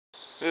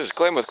This is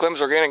Clem with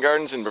Clem's Organic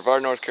Gardens in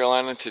Brevard, North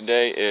Carolina.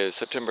 Today is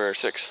September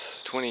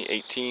 6th,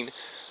 2018,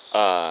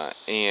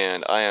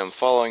 and I am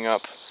following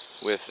up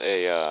with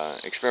a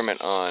experiment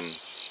on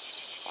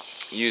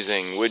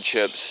using wood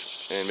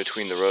chips in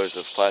between the rows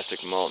of plastic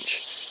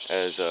mulch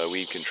as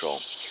weed control.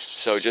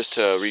 So just to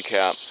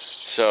recap,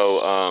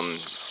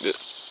 the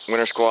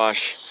winter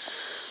squash,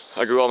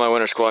 I grew all my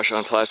winter squash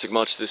on plastic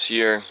mulch this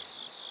year,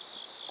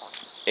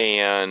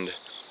 and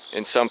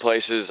in some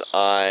places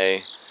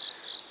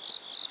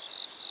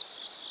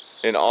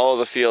in all of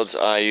the fields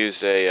I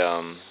used a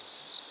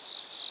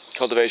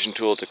cultivation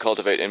tool to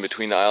cultivate in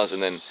between the aisles,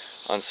 and then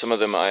on some of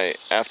them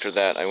after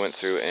that I went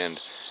through and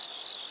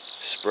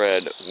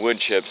spread wood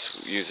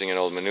chips using an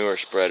old manure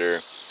spreader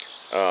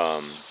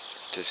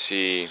to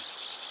see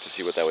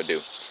what that would do.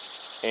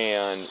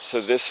 And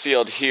so this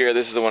field here,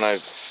 this is the one I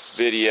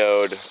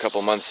videoed a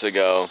couple months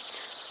ago.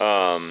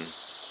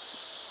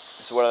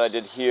 So what I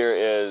did here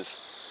is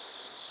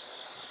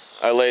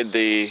I laid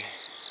the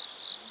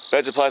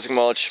beds of plastic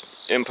mulch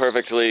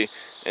imperfectly,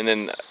 and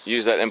then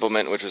used that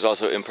implement, which was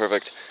also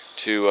imperfect,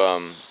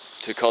 to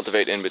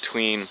cultivate in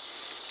between,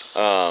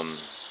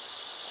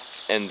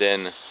 and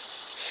then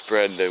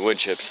spread the wood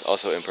chips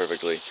also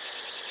imperfectly.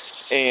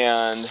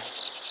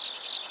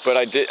 But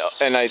I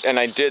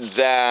did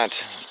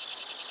that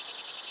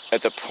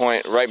at the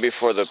point right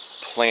before the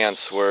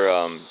plants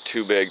were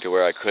too big to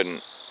where I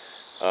couldn't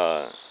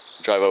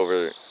drive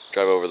over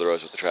the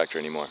rows with the tractor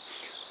anymore.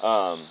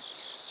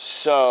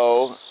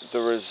 So the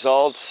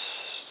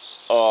results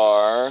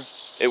are,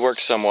 it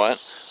works somewhat.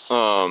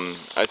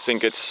 I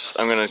think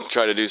I'm going to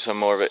try to do some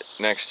more of it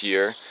next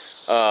year.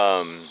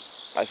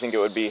 I think it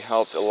would be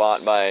helped a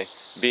lot by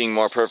being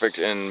more perfect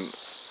in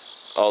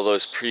all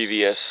those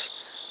previous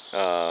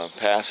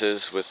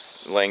passes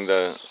with laying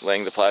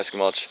the plastic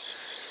mulch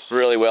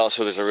really well,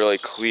 so there's a really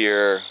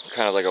clear,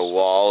 kind of like a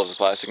wall of the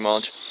plastic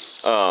mulch.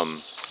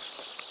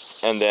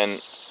 And then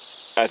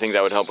I think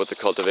that would help with the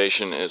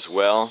cultivation as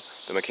well,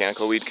 the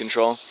mechanical weed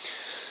control.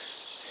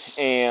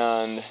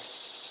 And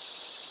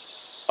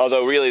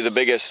although really the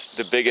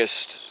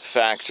biggest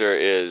factor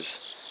is,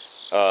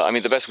 I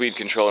mean, the best weed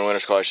control in winter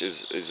squash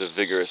is a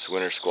vigorous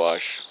winter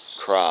squash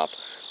crop.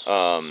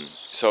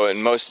 So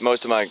in most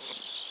of my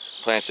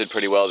plants did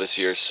pretty well this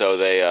year, so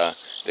they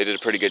did a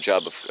pretty good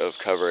job of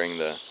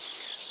covering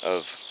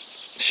of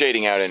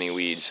shading out any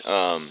weeds.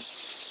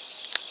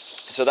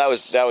 So that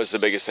was the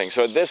biggest thing.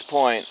 So at this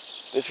point,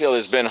 this field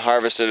has been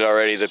harvested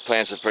already. The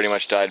plants have pretty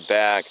much died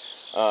back,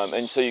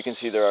 and so you can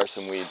see there are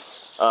some weeds.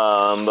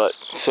 But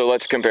so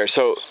let's compare.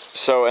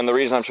 And the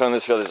reason I'm showing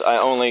this field is I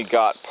only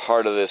got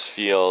part of this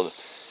field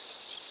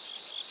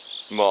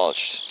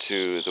mulched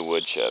to the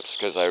wood chips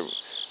because I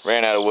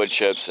ran out of wood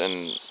chips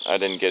and I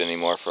didn't get any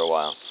more for a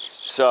while.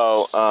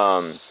 So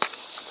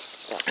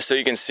so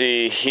you can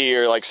see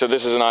here, like, so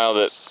this is an aisle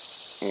that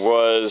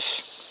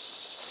was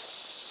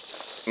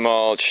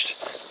mulched.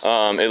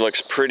 It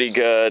looks pretty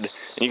good.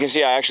 And you can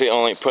see I actually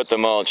only put the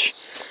mulch,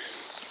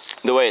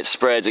 the way it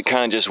spreads, it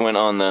kind of just went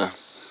on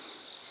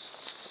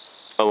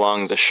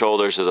along the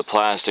shoulders of the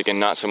plastic and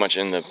not so much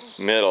in the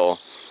middle.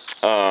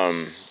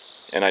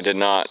 And I did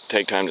not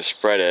take time to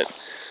spread it.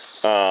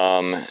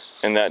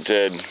 And that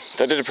did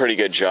a pretty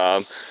good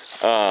job.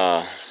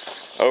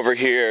 Over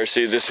here,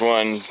 see, this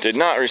one did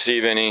not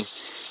receive any.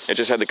 It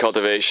just had the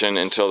cultivation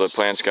until the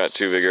plants got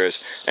too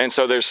vigorous. And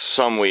so there's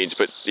some weeds,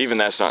 but even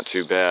that's not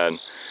too bad.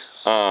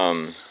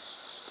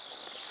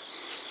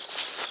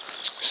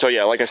 So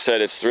yeah, like I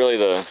said, it's really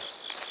the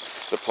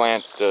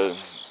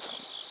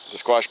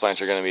squash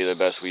plants are going to be the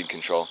best weed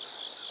control.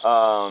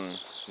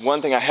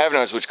 One thing I have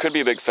noticed, which could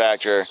be a big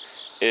factor,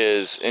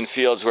 is in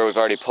fields where we've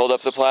already pulled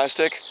up the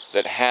plastic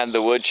that had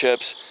the wood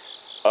chips,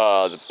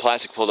 the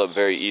plastic pulled up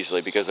very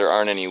easily because there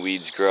aren't any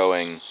weeds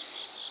growing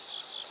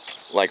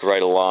like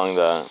right along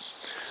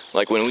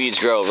like when weeds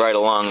grow right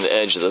along the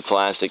edge of the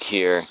plastic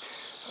here,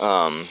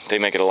 they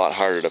make it a lot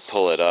harder to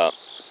pull it up.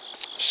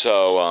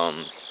 So,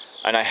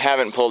 and I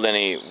haven't pulled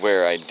any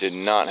where I did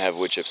not have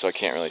wood chips, so I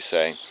can't really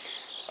say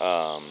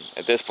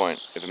at this point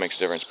if it makes a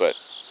difference. But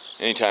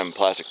anytime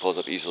plastic pulls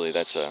up easily,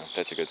 that's a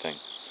good thing.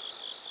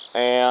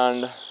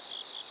 And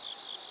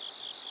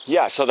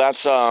yeah, so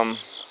that's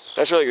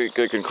really a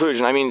good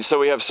conclusion. I mean, so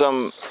we have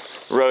some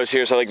rows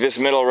here. So like this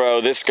middle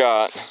row, this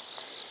got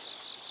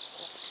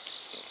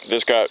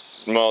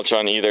mulch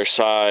on either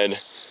side,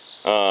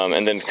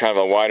 and then kind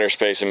of a wider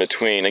space in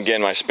between.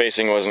 Again, my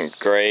spacing wasn't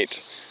great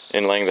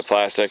in laying the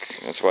plastic.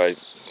 That's why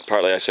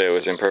partly I say it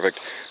was imperfect.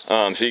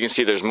 So you can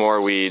see there's more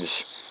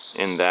weeds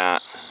in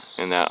that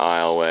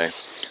aisleway.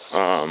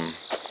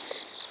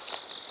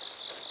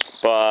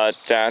 But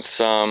that's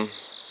I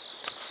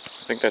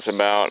think that's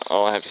about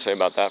all I have to say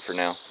about that for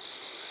now.